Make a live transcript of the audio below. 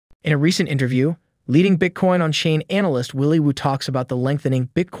In a recent interview, leading Bitcoin on-chain analyst Willy Woo talks about the lengthening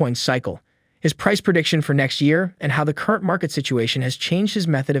Bitcoin cycle, his price prediction for next year, and how the current market situation has changed his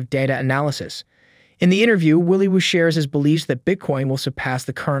method of data analysis. In the interview, Willy Woo shares his beliefs that Bitcoin will surpass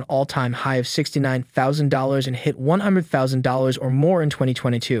the current all-time high of $69,000 and hit $100,000 or more in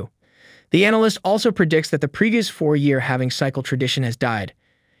 2022. The analyst also predicts that the previous 4-year halving cycle tradition has died.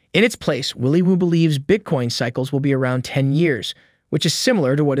 In its place, Willy Woo believes Bitcoin cycles will be around 10 years, which is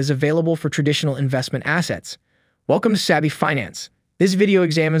similar to what is available for traditional investment assets. Welcome to Savvy Finance. This video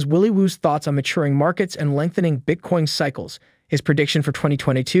examines Willy Woo's thoughts on maturing markets and lengthening Bitcoin cycles, his prediction for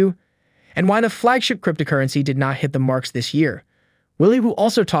 2022, and why the flagship cryptocurrency did not hit the marks this year. Willy Woo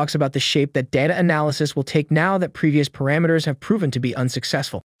also talks about the shape that data analysis will take now that previous parameters have proven to be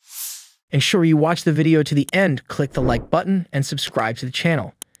unsuccessful. Ensure you watch the video to the end, click the like button, and subscribe to the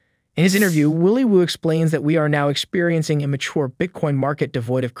channel. In his interview, Willy Woo explains that we are now experiencing a mature Bitcoin market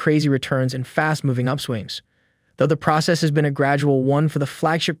devoid of crazy returns and fast-moving upswings. Though the process has been a gradual one for the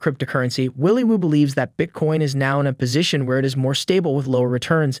flagship cryptocurrency, Willy Woo believes that Bitcoin is now in a position where it is more stable with lower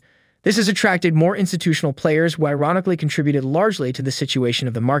returns. This has attracted more institutional players who ironically contributed largely to the situation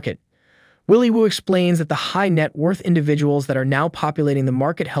of the market. Willy Woo explains that the high net worth individuals that are now populating the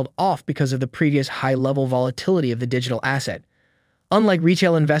market held off because of the previous high-level volatility of the digital asset. Unlike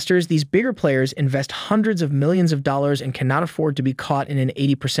retail investors, these bigger players invest hundreds of millions of dollars and cannot afford to be caught in an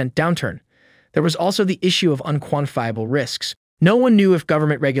 80% downturn. There was also the issue of unquantifiable risks. No one knew if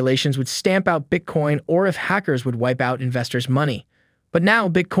government regulations would stamp out Bitcoin or if hackers would wipe out investors' money. But now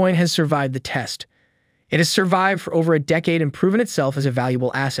Bitcoin has survived the test. It has survived for over a decade and proven itself as a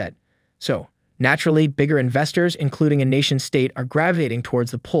valuable asset. So, naturally, bigger investors, including a nation-state, are gravitating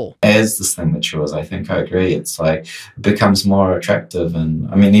towards the pull. As this thing matures, I think I agree. It's like, it becomes more attractive. And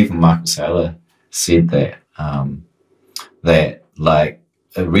I mean, even Michael Saylor said that, that like,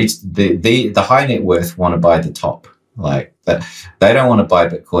 it reached the high net worth want to buy the top. Like, that they don't want to buy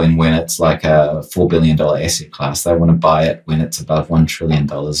Bitcoin when it's like a $4 billion asset class. They want to buy it when it's above $1 trillion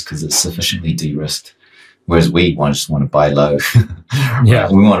because it's sufficiently de-risked. Whereas we just want to buy low. Yeah.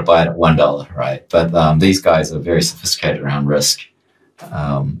 We want to buy it at $1, right? But these guys are very sophisticated around risk.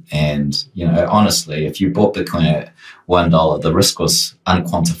 And, you know, honestly, if you bought Bitcoin at $1, the risk was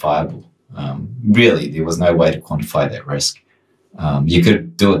unquantifiable. Really, there was no way to quantify that risk. You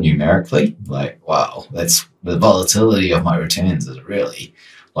could do it numerically, like, wow, that's the volatility of my returns is really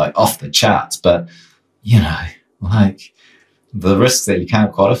like off the charts. But, you know, like, the risk that you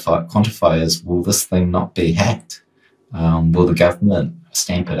can't quantify is, will this thing not be hacked? Will the government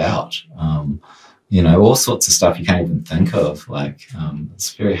stamp it out? You know, all sorts of stuff you can't even think of. Like,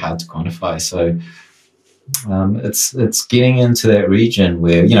 it's very hard to quantify. So it's getting into that region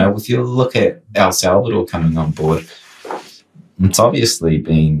where, you know, if you look at El Salvador coming on board, it's obviously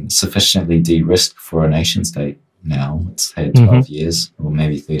been sufficiently de-risked for a nation state now. It's had 12 years or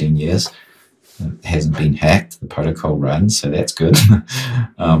maybe 13 years. It hasn't been hacked. The protocol runs, so that's good.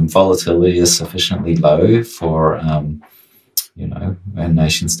 Volatility is sufficiently low for, you know, a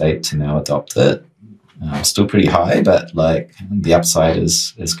nation state to now adopt it. Still pretty high, but like the upside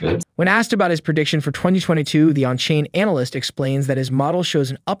is good. When asked about his prediction for 2022, the on-chain analyst explains that his model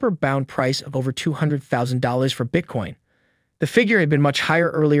shows an upper bound price of over $200,000 for Bitcoin. The figure had been much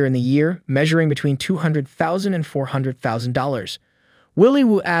higher earlier in the year, measuring between $200,000 and $400,000. Willy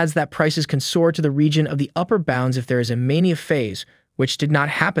Woo adds that prices can soar to the region of the upper bounds if there is a mania phase, which did not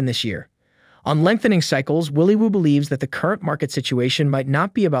happen this year. On lengthening cycles, Willy Woo believes that the current market situation might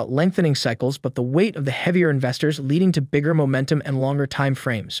not be about lengthening cycles, but the weight of the heavier investors leading to bigger momentum and longer time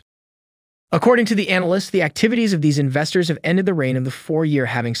frames. According to the analyst, the activities of these investors have ended the reign of the 4-year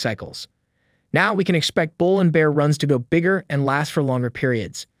halving cycles. Now we can expect bull and bear runs to go bigger and last for longer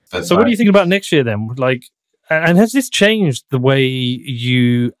periods. So what do you think about next year then? Like, and has this changed the way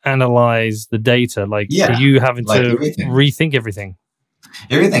you analyze the data? Like, are you having to rethink everything?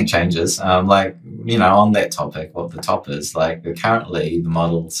 Everything changes. Like, you know, on that topic, what the top is, like currently the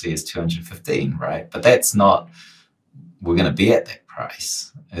model says 215, right? But that's not, we're going to be at that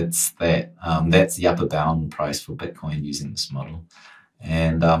price. It's that, that's the upper bound price for Bitcoin using this model.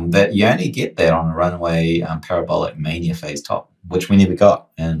 And that you only get that on a runaway parabolic mania phase top, which we never got.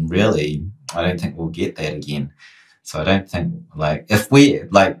 And really, I don't think we'll get that again. So I don't think, like, if we,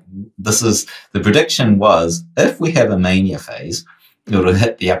 like, this is, the prediction was, if we have a mania phase, it'll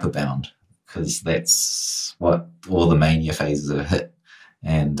hit the upper bound, because that's what all the mania phases have hit.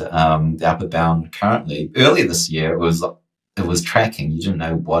 And the upper bound currently, earlier this year, it was tracking, you didn't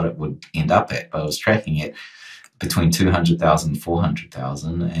know what it would end up at, but it was tracking it between 200,000 and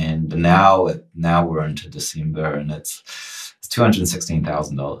 400,000, and now we're into December, and it's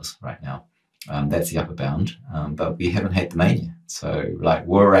 $216,000 right now. That's the upper bound, but we haven't had the mania. So like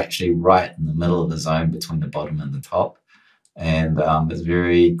we're actually right in the middle of the zone between the bottom and the top. And it's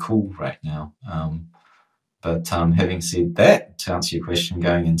very cool right now. But having said that, to answer your question,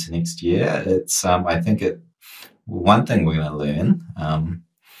 going into next year, it's I think one thing we're going to learn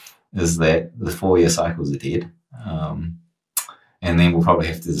is that the 4-year cycles are dead. And then we'll probably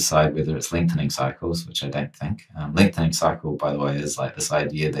have to decide whether it's lengthening cycles, which I don't think. Lengthening cycle, by the way, is like this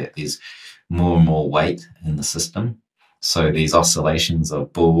idea that there's more and more weight in the system. So these oscillations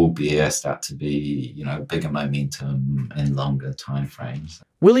of bull, bear start to be, bigger momentum and longer time frames.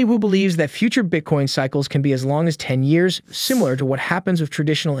 Willy Woo believes that future Bitcoin cycles can be as long as 10 years, similar to what happens with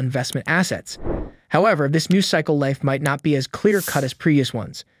traditional investment assets. However, this new cycle life might not be as clear-cut as previous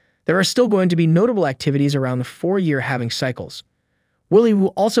ones. There are still going to be notable activities around the 4-year halving cycles. Willy Woo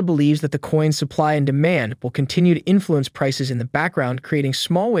also believes that the coin's supply and demand will continue to influence prices in the background, creating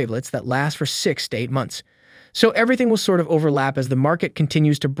small wavelets that last for 6 to 8 months. So everything will sort of overlap as the market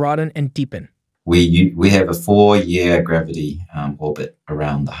continues to broaden and deepen. We have a 4-year gravity orbit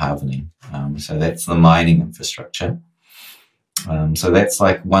around the halvening. So that's the mining infrastructure. So that's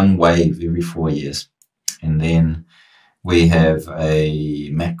like one wave every 4 years. And then we have a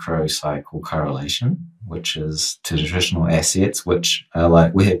macro cycle correlation, which is to traditional assets, which are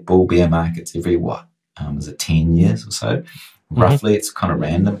like, we have bull bear markets every is it 10 years or so? Roughly, it's kind of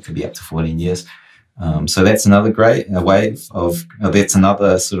random. It could be up to 14 years. So that's another that's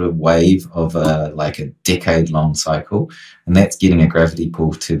another sort of wave of like a decade-long cycle, and that's getting a gravity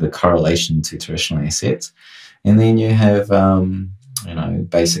pull to the correlation to traditional assets. And then you have,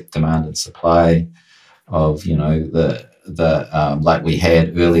 basic demand and supply of, like we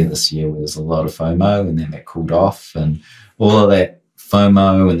had earlier this year, where there's a lot of FOMO, and then that cooled off, and all of that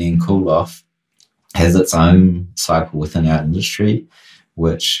FOMO and then cool off has its own cycle within our industry,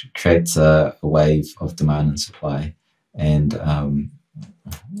 which creates a wave of demand and supply. And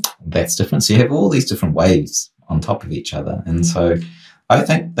that's different. So you have all these different waves on top of each other. And so I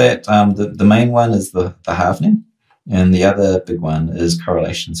think that the main one is the halvening, and the other big one is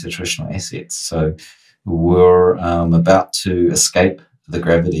correlation to traditional assets. So we're about to escape the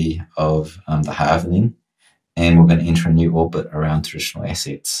gravity of the halvening, and we're going to enter a new orbit around traditional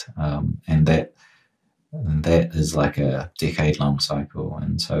assets. And that is like a decade-long cycle,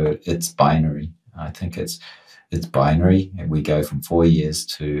 and so it's binary. I think it's binary. We go from 4 years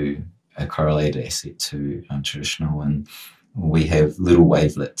to a correlated asset to traditional, and we have little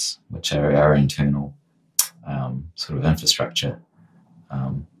wavelets, which are our internal sort of infrastructure,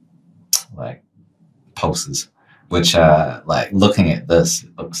 like pulses, which are like, looking at this, it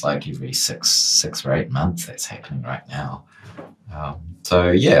looks like every six or 8 months that's happening right now.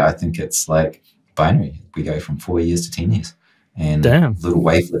 So yeah, I think it's like binary. We go from 4 years to 10 years, and little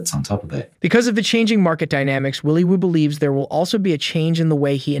wavelets on top of that. Because of the changing market dynamics, Willy Woo believes there will also be a change in the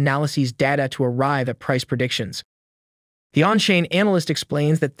way he analyses data to arrive at price predictions. The on-chain analyst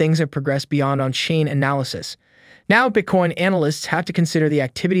explains that things have progressed beyond on-chain analysis. Now, Bitcoin analysts have to consider the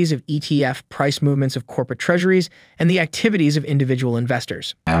activities of ETF, price movements of corporate treasuries, and the activities of individual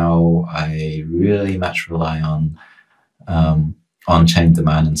investors. Now, I really much rely on on-chain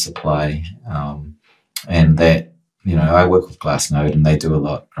demand and supply, and that, I work with Glassnode, and they do a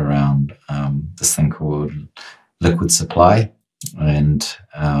lot around this thing called liquid supply, and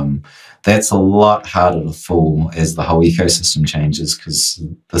that's a lot harder to fool as the whole ecosystem changes, because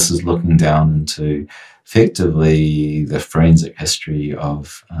this is looking down into effectively the forensic history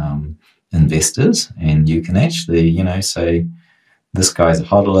of investors, and you can actually, say, this guy's a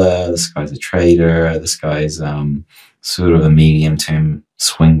hodler, this guy's a trader, this guy's sort of a medium-term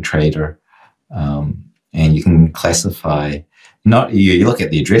swing trader, and you can classify. You look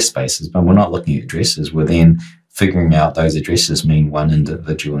at the address spaces, but we're not looking at addresses. We're then figuring out those addresses mean one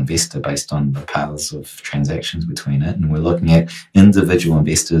individual investor based on the paths of transactions between it, and we're looking at individual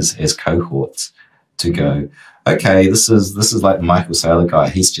investors as cohorts to go, okay, this is like the Michael Saylor guy.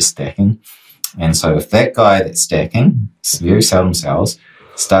 He's just stacking. And so if that guy that's stacking, very seldom sells,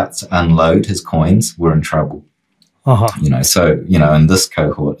 starts to unload his coins, we're in trouble. And this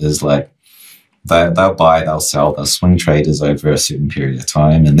cohort is like, they'll buy, they'll sell, they'll swing traders over a certain period of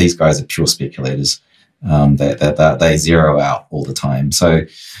time. And these guys are pure speculators. They zero out all the time. So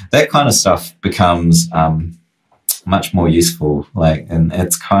that kind of stuff becomes much more useful, and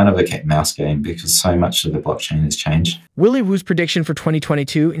it's kind of a cat and mouse game, because so much of the blockchain has changed. Willy Woo's prediction for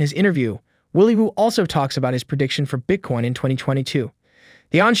 2022 in his interview. Willy Woo also talks about his prediction for Bitcoin in 2022.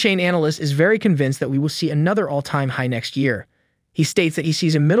 The on-chain analyst is very convinced that we will see another all-time high next year. He states that he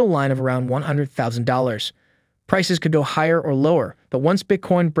sees a middle line of around $100,000. Prices could go higher or lower, but once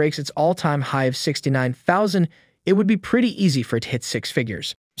Bitcoin breaks its all-time high of 69,000, it would be pretty easy for it to hit six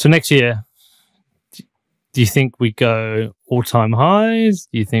figures. So next year, do you think we go all-time highs?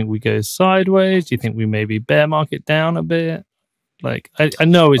 Do you think we go sideways? Do you think we maybe bear market down a bit? Like, I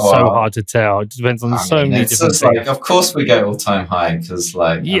know it's so hard to tell. It depends on so many different things. Like, of course we go all-time high because,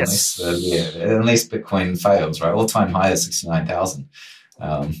 like, unless Bitcoin fails, right? All-time high is 69,000.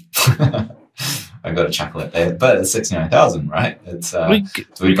 I got to chuckle at that, but it's 69,000, right? It's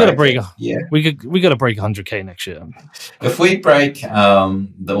we got to break. We got to break 100K next year. If we break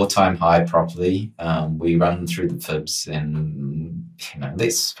the all-time high properly, we run through the fibs, and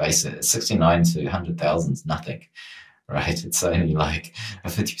let's face it, 69 to 100,000 is nothing. Right, it's only like a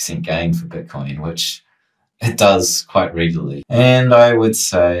 50% gain for Bitcoin, which it does quite regularly. And I would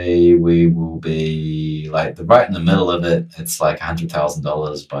say we will be like right in the middle of it. It's like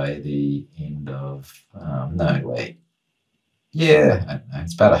 $100,000 by the end of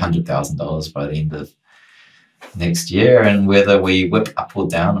it's about $100,000 by the end of next year. And whether we whip up or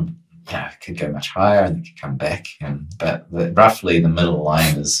down, it could go much higher and it could come back. But roughly the middle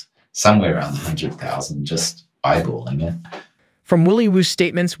line is somewhere around 100,000. Just eyeballing it. From Willy Woo's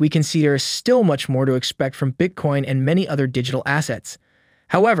statements, we can see there is still much more to expect from Bitcoin and many other digital assets.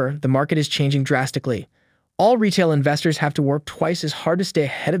 However, the market is changing drastically. All retail investors have to work twice as hard to stay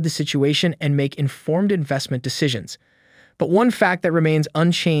ahead of the situation and make informed investment decisions. But one fact that remains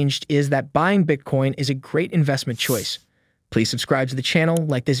unchanged is that buying Bitcoin is a great investment choice. Please subscribe to the channel,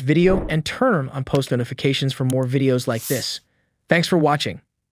 like this video, and turn on post notifications for more videos like this. Thanks for watching.